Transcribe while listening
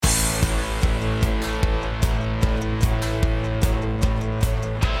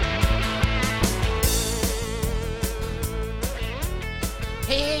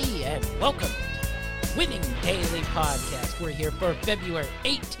welcome to Winning Daily Podcast. We're here for February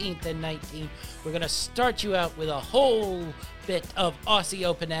 18th and 19th. We're going to start you out with a whole bit of Aussie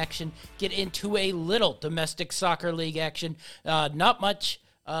Open action, get into a little domestic soccer league action. Not much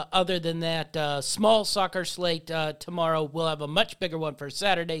other than that. Small soccer slate tomorrow. We'll have a much bigger one for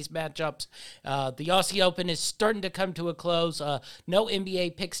Saturday's matchups. The Aussie Open is starting to come to a close. No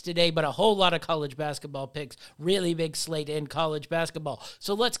NBA picks today, but a whole lot of college basketball picks. Really big slate in college basketball.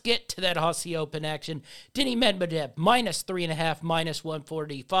 So let's get to that Aussie Open action. Denny Medvedev, -3.5,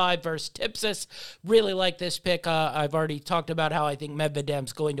 -145 versus Tipsis. Really like this pick. I've already talked about how I think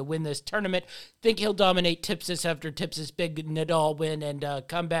Medvedev's going to win this tournament. Think he'll dominate Tipsis after Tipsis' big Nadal win and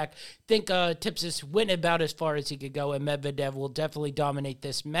come back. Think Tipsis went about as far as he could go, and Medvedev will definitely dominate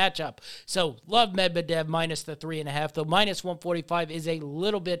this matchup. So love Medvedev minus the 3.5, though -145 is a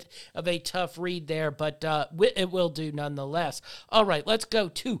little bit of a tough read there, but it will do nonetheless. All right, let's go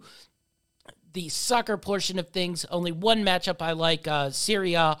to the soccer portion of things. Only one matchup I like,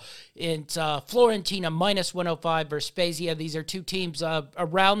 Serie A. It's Fiorentina -105 versus Spezia. These are two teams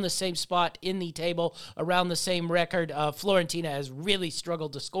around the same spot in the table, around the same record. Fiorentina has really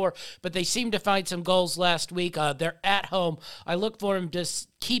struggled to score, but they seem to find some goals last week. They're at home. I look for them to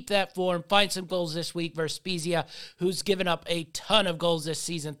keep that form, find some goals this week versus Spezia, who's given up a ton of goals this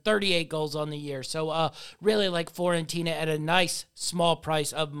season, 38 goals on the year. So really like Fiorentina at a nice small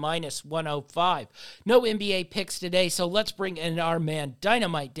price of -105. No NBA picks today, so let's bring in our man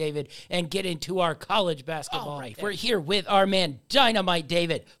Dynamite David and get into our college basketball. All right, we're here with our man Dynamite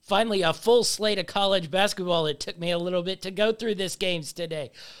David. Finally, a full slate of college basketball. It took me a little bit to go through this games today.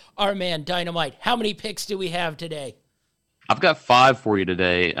 Our man Dynamite, how many picks do we have today? I've got 5 for you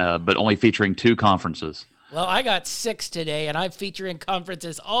today, but only featuring 2 conferences. Well, I got 6 today, and I'm featuring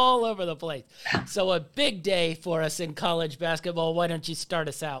conferences all over the place. So a big day for us in college basketball. Why don't you start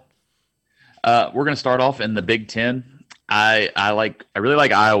us out? We're going to start off in the Big Ten. I really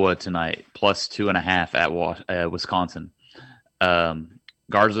like Iowa tonight, +2.5 at Wisconsin.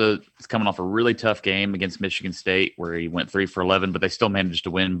 Garza is coming off a really tough game against Michigan State, where he went 3 for 11, but they still managed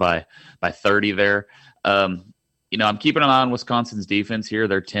to win by 30 there. I'm keeping an eye on Wisconsin's defense here.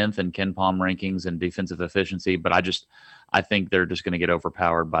 They're 10th in KenPom rankings and defensive efficiency, but I think they're just going to get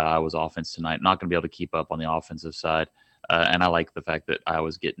overpowered by Iowa's offense tonight. Not going to be able to keep up on the offensive side, and I like the fact that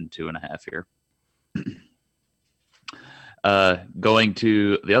Iowa's getting 2.5 here. Going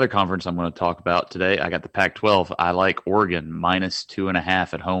to the other conference I'm going to talk about today, I got the Pac-12. I like Oregon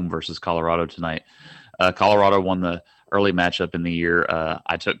 -2.5 at home versus Colorado tonight. Colorado won the early matchup in the year.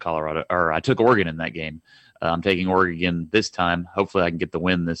 I took Oregon in that game. I'm taking Oregon this time. Hopefully I can get the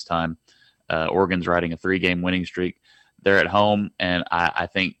win this time. Oregon's riding a 3-game winning streak. They're at home, and I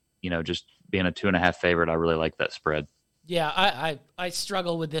think, just being a 2.5 favorite, I really like that spread. Yeah, I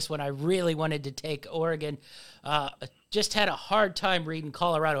struggle with this one. I really wanted to take Oregon. Just had a hard time reading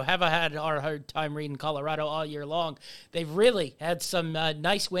Colorado. Have I had a hard time reading Colorado all year long? They've really had some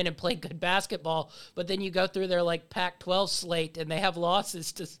nice win and played good basketball, but then you go through their Pac-12 slate, and they have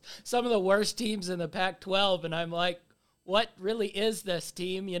losses to some of the worst teams in the Pac-12, and I'm like, what really is this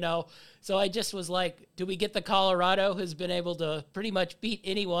team, So I just was like, do we get the Colorado who's been able to pretty much beat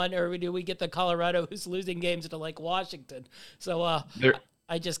anyone, or do we get the Colorado who's losing games to Washington? So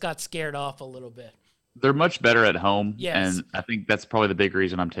I just got scared off a little bit. They're much better at home, yes. And I think that's probably the big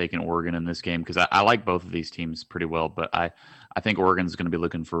reason I'm taking Oregon in this game, because I like both of these teams pretty well, but I think Oregon's going to be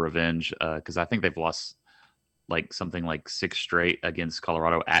looking for revenge because I think they've lost something like 6 straight against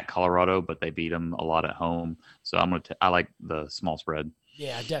Colorado at Colorado, but they beat them a lot at home. So I like the small spread.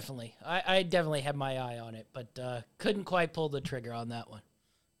 Yeah, definitely. I definitely had my eye on it, but couldn't quite pull the trigger on that one.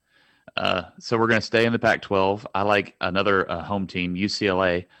 So we're going to stay in the Pac-12. I like another home team,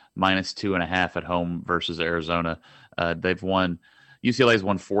 UCLA, -2.5 at home versus Arizona. UCLA's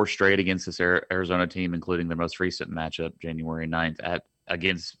won 4 straight against this Arizona team, including their most recent matchup, January 9th,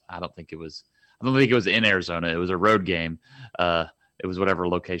 against, I don't think it was in Arizona. It was a road game. It was whatever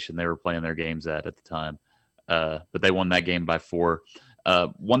location they were playing their games at the time. But they won that game by 4.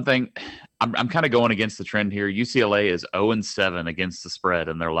 One thing, I'm kind of going against the trend here. UCLA is 0-7 against the spread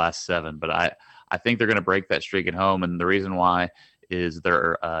in their last 7, but I think they're going to break that streak at home, and the reason why is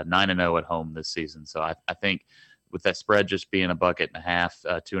they're 9-0 at home this season. So I think with that spread just being 1.5,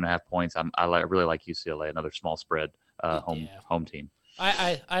 2.5 points, I really like UCLA, another small spread home team.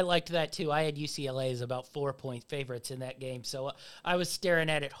 I liked that too. I had UCLA as about 4-point favorites in that game, so I was staring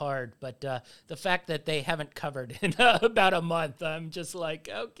at it hard. But the fact that they haven't covered in about a month, I'm just like,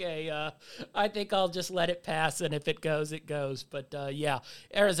 okay, I think I'll just let it pass, and if it goes, it goes. But yeah,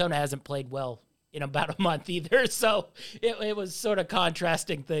 Arizona hasn't played well in about a month either, so it was sort of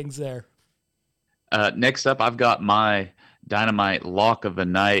contrasting things there. Next up, I've got my Dynamite lock of the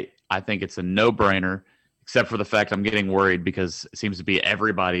night. I think it's a no-brainer, except for the fact I'm getting worried because it seems to be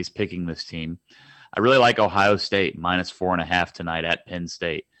everybody's picking this team. I really like Ohio State -4.5 tonight at Penn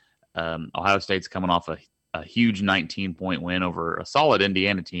State. Ohio State's coming off a huge 19-point win over a solid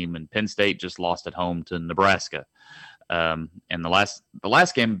Indiana team, and Penn State just lost at home to Nebraska. And the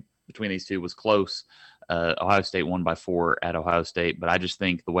last game between these two was close. Ohio State won by 4 at Ohio State, but I just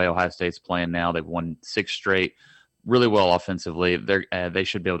think the way Ohio State's playing now, they've won 6 straight, really well offensively. They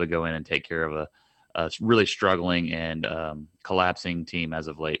should be able to go in and take care of a really struggling and collapsing team as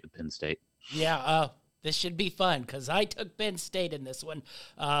of late, Penn State. Yeah, this should be fun because I took Penn State in this one.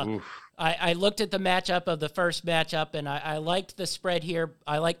 I looked at the matchup of the first matchup, and I liked the spread here.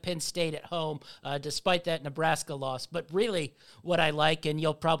 I like Penn State at home, despite that Nebraska loss. But really what I like, and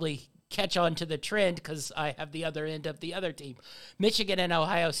you'll probably catch on to the trend because I have the other end of the other team. Michigan and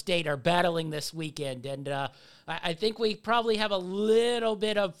Ohio State are battling this weekend, and I think we probably have a little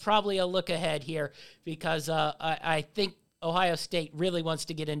bit of probably a look ahead here because I think Ohio State really wants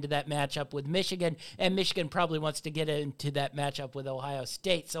to get into that matchup with Michigan, and Michigan probably wants to get into that matchup with Ohio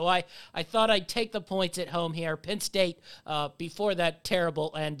State. So I thought I'd take the points at home here. Penn State, before that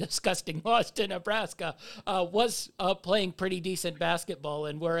terrible and disgusting loss to Nebraska, was playing pretty decent basketball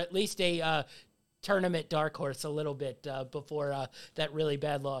and were at least a tournament dark horse a little bit before that really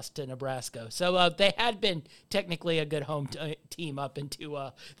bad loss to Nebraska. So they had been technically a good home team up into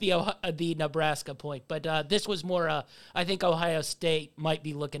the Nebraska point. But this was more, I think Ohio State might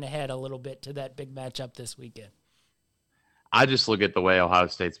be looking ahead a little bit to that big matchup this weekend. I just look at the way Ohio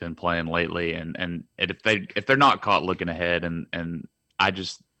State's been playing lately, and if they're not caught looking ahead, and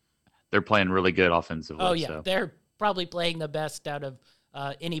they're playing really good offensively. Oh yeah, so. They're probably playing the best out of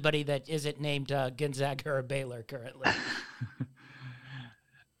anybody that isn't named Gonzaga or Baylor currently.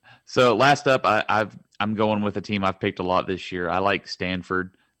 So last up, I'm going with a team I've picked a lot this year. I like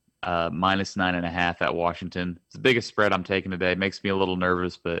Stanford -9.5 at Washington. It's the biggest spread I'm taking today. It makes me a little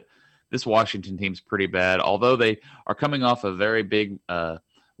nervous, but this Washington team's pretty bad. Although they are coming off a very big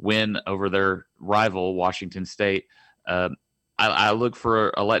win over their rival, Washington State, I look for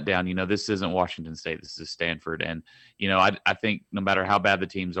a letdown. You know, this isn't Washington State. This is Stanford. And, you know, I think no matter how bad the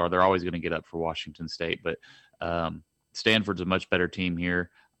teams are, they're always going to get up for Washington State. But Stanford's a much better team here.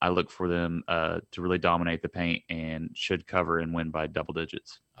 I look for them to really dominate the paint and should cover and win by double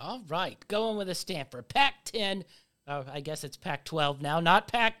digits. All right. Going with a Stanford. Pac-10. I guess it's Pac-12 now, not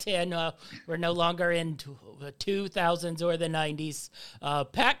Pac-10. We're no longer in 2000s or the 90s.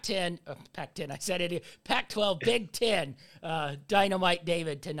 Pac-10, I said it, Pac-12, Big Ten, Dynamite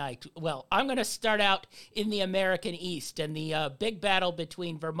David tonight. Well, I'm going to start out in the American East and the big battle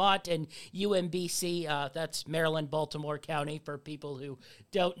between Vermont and UMBC. That's Maryland, Baltimore County for people who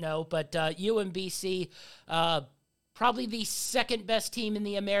don't know. But UMBC, probably the second best team in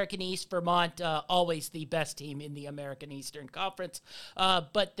the American East. Vermont, always the best team in the American Eastern Conference.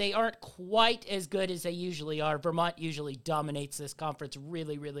 But they aren't quite as good as they usually are. Vermont usually dominates this conference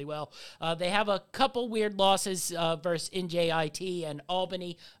really, really well. They have a couple weird losses versus NJIT and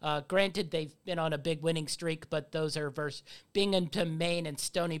Albany. Granted, they've been on a big winning streak, but those are versus Binghamton, Maine, and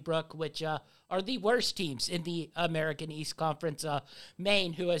Stony Brook, which are the worst teams in the American East Conference.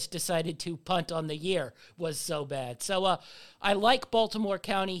 Maine, who has decided to punt on the year, was so bad. So I like Baltimore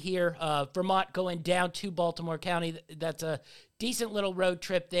County here. Vermont going down to Baltimore County. That's a decent little road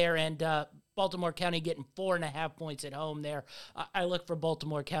trip there, and Baltimore County getting 4.5 points at home there. I look for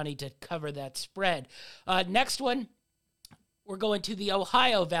Baltimore County to cover that spread. Next one, we're going to the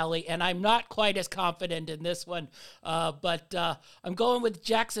Ohio Valley, and I'm not quite as confident in this one, but I'm going with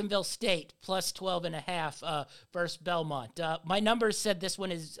Jacksonville State, plus 12.5 versus Belmont. My numbers said this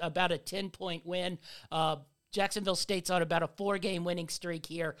one is about a 10-point win. Jacksonville State's on about a 4-game winning streak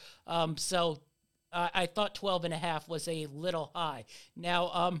here, so I thought 12.5 was a little high.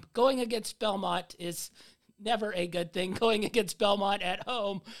 Now, going against Belmont is never a good thing. Going against Belmont at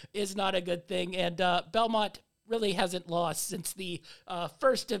home is not a good thing, and Belmont really hasn't lost since the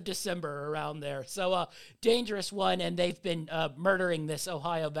 1st of December around there. So dangerous one, and they've been murdering this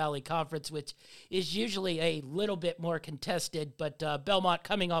Ohio Valley Conference, which is usually a little bit more contested, but Belmont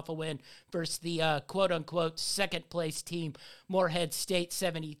coming off a win versus the quote-unquote second-place team, Morehead State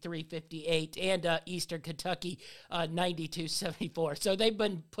 73-58, and Eastern Kentucky 92-74. So they've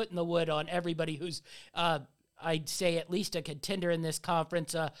been putting the wood on everybody who's I'd say at least a contender in this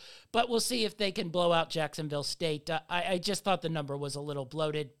conference, but we'll see if they can blow out Jacksonville State. I just thought the number was a little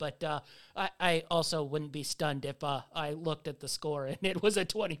bloated, but I also wouldn't be stunned if I looked at the score and it was a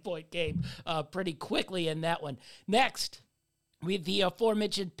 20-point game pretty quickly in that one. Next, we have the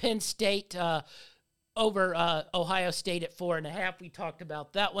aforementioned Penn State over Ohio State at 4.5. We talked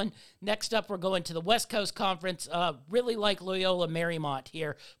about that one. Next up, we're going to the West Coast Conference. Really like Loyola Marymount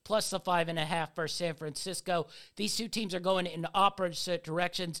here, plus the 5.5 for San Francisco. These two teams are going in opposite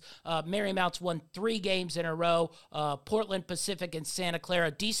directions. Marymount's won 3 games in a row. Portland, Pacific, and Santa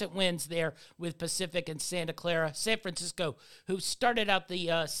Clara. Decent wins there with Pacific and Santa Clara. San Francisco, who started out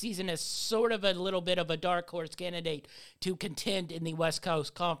the season as sort of a little bit of a dark horse candidate to contend in the West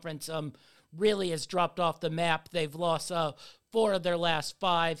Coast Conference, really has dropped off the map. They've lost 4 of their last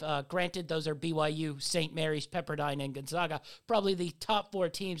 5. Granted, those are BYU, St. Mary's, Pepperdine, and Gonzaga. Probably the top 4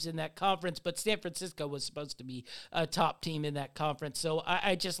 teams in that conference, but San Francisco was supposed to be a top team in that conference. So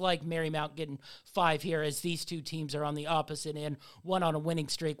I just like Marymount getting 5 here, as these two teams are on the opposite end. One on a winning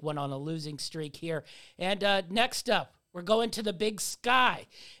streak, one on a losing streak here. And next up, we're going to the Big Sky,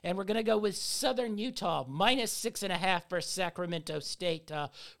 and we're going to go with Southern Utah, minus 6.5 for Sacramento State.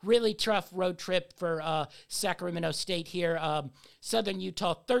 Really tough road trip for Sacramento State here. Southern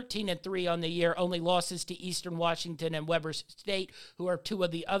Utah, 13-3 on the year, only losses to Eastern Washington and Weber State, who are 2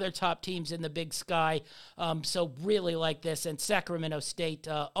 of the other top teams in the Big Sky. So really like this, and Sacramento State,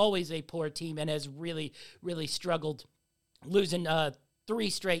 always a poor team and has really, really struggled, losing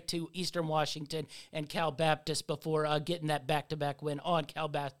 3 straight to Eastern Washington and Cal Baptist before getting that back-to-back win on Cal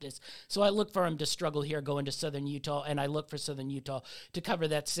Baptist. So I look for him to struggle here going to Southern Utah, and I look for Southern Utah to cover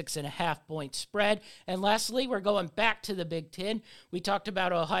that 6.5-point spread. And lastly, we're going back to the Big Ten. We talked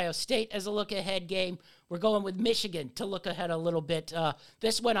about Ohio State as a look-ahead game. We're going with Michigan to look ahead a little bit.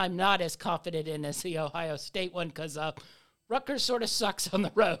 This one I'm not as confident in as the Ohio State one, because Rutgers sort of sucks on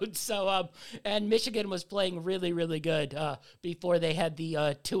the road. So, and Michigan was playing really, really good before they had the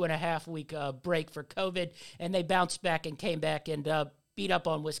 2.5-week break for COVID, and they bounced back and came back and beat up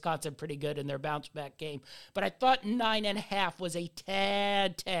on Wisconsin pretty good in their bounce-back game. But I thought 9.5 was a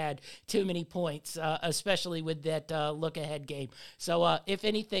tad too many points, especially with that look-ahead game. So if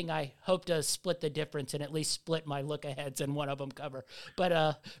anything, I hope to split the difference and at least split my look-aheads and one of them cover.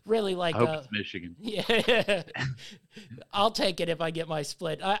 But really like... I hope it's Michigan. Yeah, I'll take it if I get my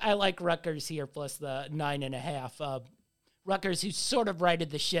split. I like Rutgers here plus the 9.5. Rutgers, who sort of righted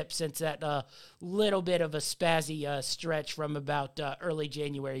the ship since that little bit of a spazzy stretch from about early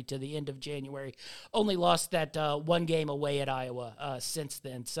January to the end of January. Only lost that 1 game away at Iowa since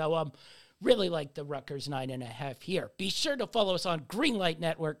then. So really like the Rutgers 9.5 here. Be sure to follow us on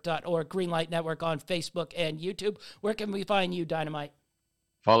greenlightnetwork.org, Greenlight Network on Facebook and YouTube. Where can we find you, Dynamite?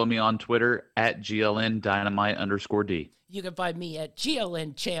 Follow me on Twitter at GLNDynamite_D. You can find me at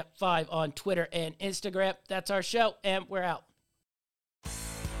GLNChamp5 on Twitter and Instagram. That's our show, and we're out.